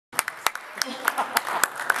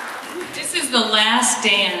This is the last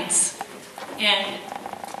dance. And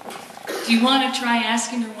do you want to try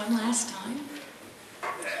asking her one last time?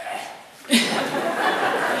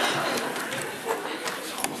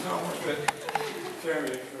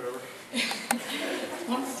 Tammy, forever.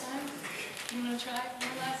 One more time? You want to try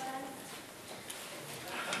one last time?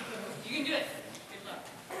 You can do it. Good luck.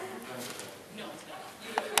 No, it's not.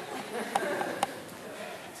 You do it.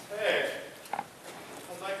 Hey,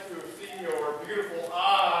 I'd like to see your beautiful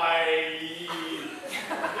eyes.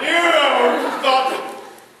 You thought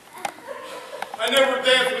I never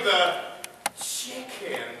danced with a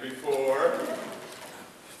chicken before.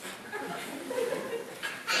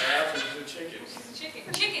 She's a chicken. She's a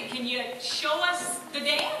chicken. Chicken, can you show us the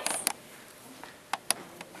dance?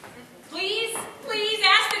 Please, please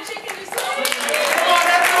ask the chicken to show us. Come on,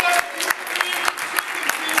 everyone!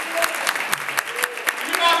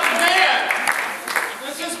 You're not the man!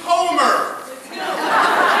 This is Homer!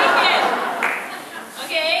 Chicken!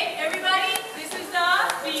 Okay, everybody, this is the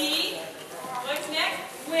feet. What's next?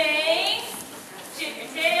 Wings, chicken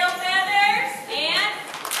tail feathers, and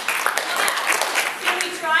can we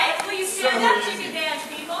try it? Please stand up, chicken